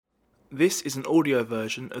This is an audio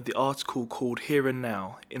version of the article called Here and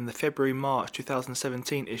Now in the February-March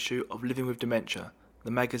 2017 issue of Living with Dementia,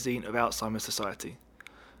 the magazine of Alzheimer's Society.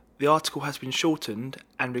 The article has been shortened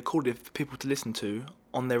and recorded for people to listen to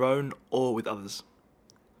on their own or with others.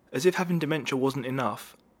 As if having dementia wasn't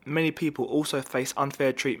enough, many people also face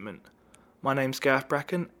unfair treatment. My name's Gareth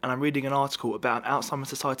Bracken and I'm reading an article about an Alzheimer's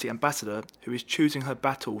Society ambassador who is choosing her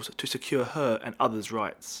battles to secure her and others'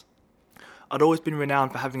 rights. I'd always been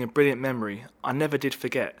renowned for having a brilliant memory. I never did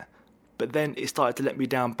forget. But then it started to let me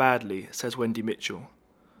down badly, says Wendy Mitchell.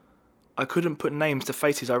 I couldn't put names to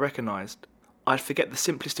faces I recognised. I'd forget the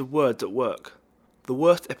simplest of words at work. The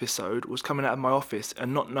worst episode was coming out of my office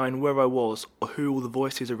and not knowing where I was or who all the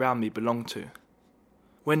voices around me belonged to.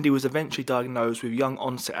 Wendy was eventually diagnosed with young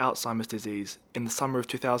onset Alzheimer's disease in the summer of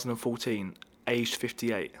 2014, aged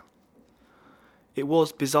 58. It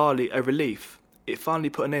was, bizarrely, a relief. It finally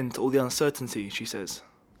put an end to all the uncertainty, she says.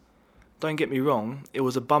 Don't get me wrong, it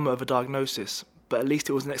was a bummer of a diagnosis, but at least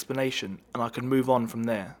it was an explanation and I could move on from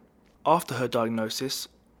there. After her diagnosis,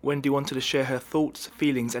 Wendy wanted to share her thoughts,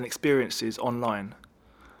 feelings and experiences online.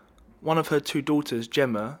 One of her two daughters,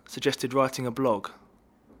 Gemma, suggested writing a blog.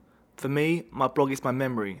 For me, my blog is my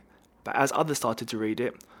memory, but as others started to read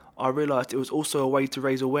it, I realised it was also a way to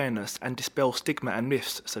raise awareness and dispel stigma and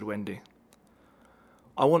myths, said Wendy.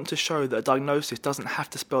 I want to show that a diagnosis doesn't have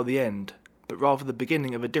to spell the end, but rather the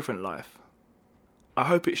beginning of a different life. I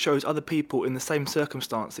hope it shows other people in the same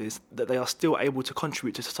circumstances that they are still able to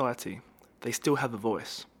contribute to society. They still have a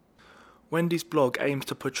voice. Wendy's blog aims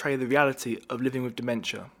to portray the reality of living with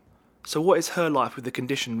dementia. So what is her life with the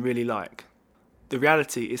condition really like? The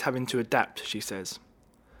reality is having to adapt, she says.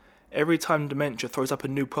 Every time dementia throws up a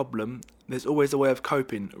new problem, there's always a way of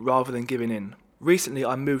coping rather than giving in. Recently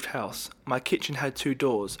I moved house. My kitchen had 2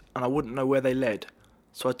 doors and I wouldn't know where they led,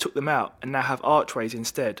 so I took them out and now have archways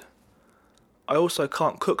instead. I also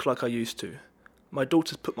can't cook like I used to. My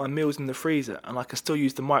daughters put my meals in the freezer and I can still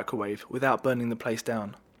use the microwave without burning the place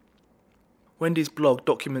down. Wendy's blog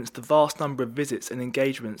documents the vast number of visits and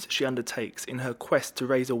engagements she undertakes in her quest to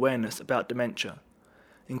raise awareness about dementia,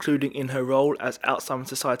 including in her role as Alzheimer's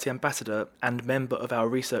Society ambassador and member of our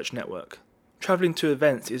research network. Travelling to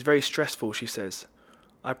events is very stressful, she says.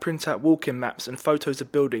 I print out walking maps and photos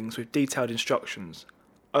of buildings with detailed instructions.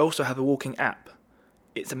 I also have a walking app.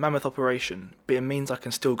 It's a mammoth operation, but it means I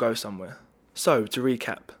can still go somewhere. So, to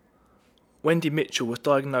recap. Wendy Mitchell was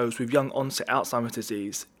diagnosed with young onset Alzheimer's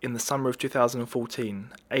disease in the summer of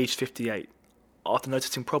 2014, aged 58, after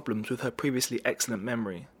noticing problems with her previously excellent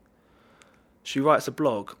memory. She writes a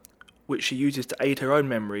blog, which she uses to aid her own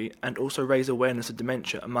memory and also raise awareness of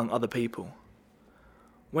dementia among other people.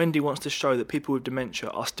 Wendy wants to show that people with dementia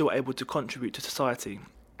are still able to contribute to society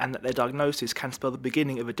and that their diagnosis can spell the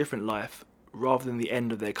beginning of a different life rather than the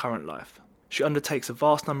end of their current life. She undertakes a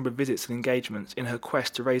vast number of visits and engagements in her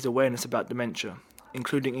quest to raise awareness about dementia,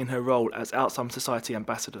 including in her role as Alzheimer's Society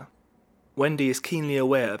ambassador. Wendy is keenly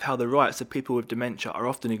aware of how the rights of people with dementia are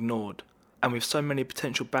often ignored, and with so many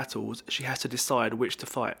potential battles, she has to decide which to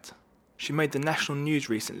fight. She made the national news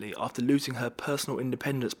recently after losing her personal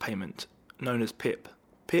independence payment, known as PIP.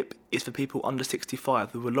 PIP is for people under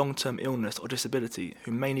 65 with a long-term illness or disability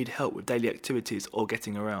who may need help with daily activities or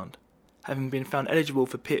getting around. Having been found eligible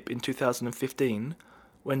for PIP in 2015,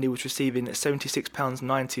 Wendy was receiving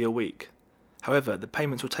 £76.90 a week. However, the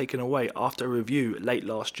payments were taken away after a review late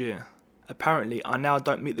last year. Apparently, I now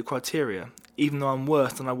don't meet the criteria, even though I'm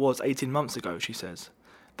worse than I was 18 months ago, she says.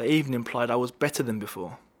 They even implied I was better than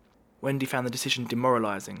before. Wendy found the decision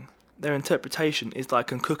demoralising. Their interpretation is that I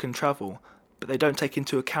can cook and travel, but they don't take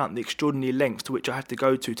into account the extraordinary lengths to which I had to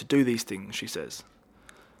go to do these things, she says.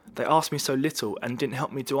 They asked me so little and didn't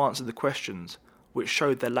help me to answer the questions, which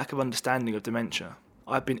showed their lack of understanding of dementia.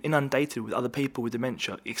 I've been inundated with other people with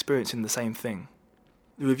dementia experiencing the same thing.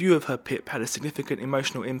 The review of her PIP had a significant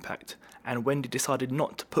emotional impact, and Wendy decided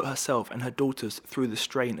not to put herself and her daughters through the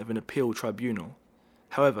strain of an appeal tribunal.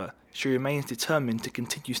 However, she remains determined to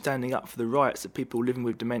continue standing up for the rights of people living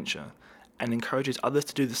with dementia, and encourages others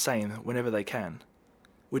to do the same whenever they can.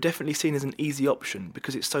 We're definitely seen as an easy option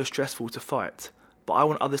because it's so stressful to fight, but I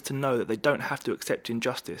want others to know that they don't have to accept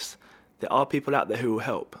injustice. There are people out there who will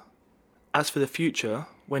help. As for the future,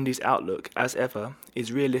 Wendy's outlook, as ever,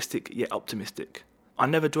 is realistic yet optimistic. I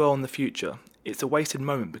never dwell on the future. It's a wasted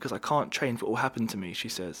moment because I can't change what will happen to me, she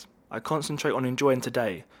says. I concentrate on enjoying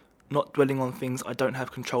today, not dwelling on things I don't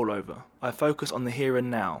have control over. I focus on the here and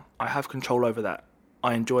now. I have control over that.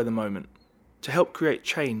 I enjoy the moment. To help create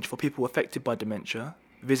change for people affected by dementia,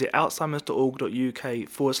 visit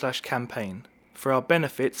alzheimers.org.uk/campaign. For our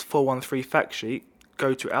benefits 413 fact sheet,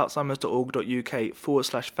 go to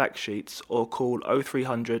alzheimers.org.uk/fact sheets or call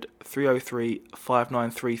 0300 303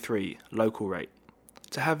 5933 local rate.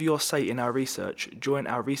 To have your say in our research, join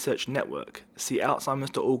our research network. See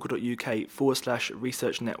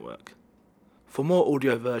alzheimers.org.uk/research network. For more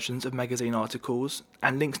audio versions of magazine articles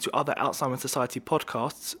and links to other Alzheimer's Society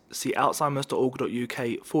podcasts, see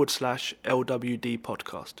alzheimers.org.uk/LWD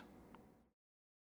podcast.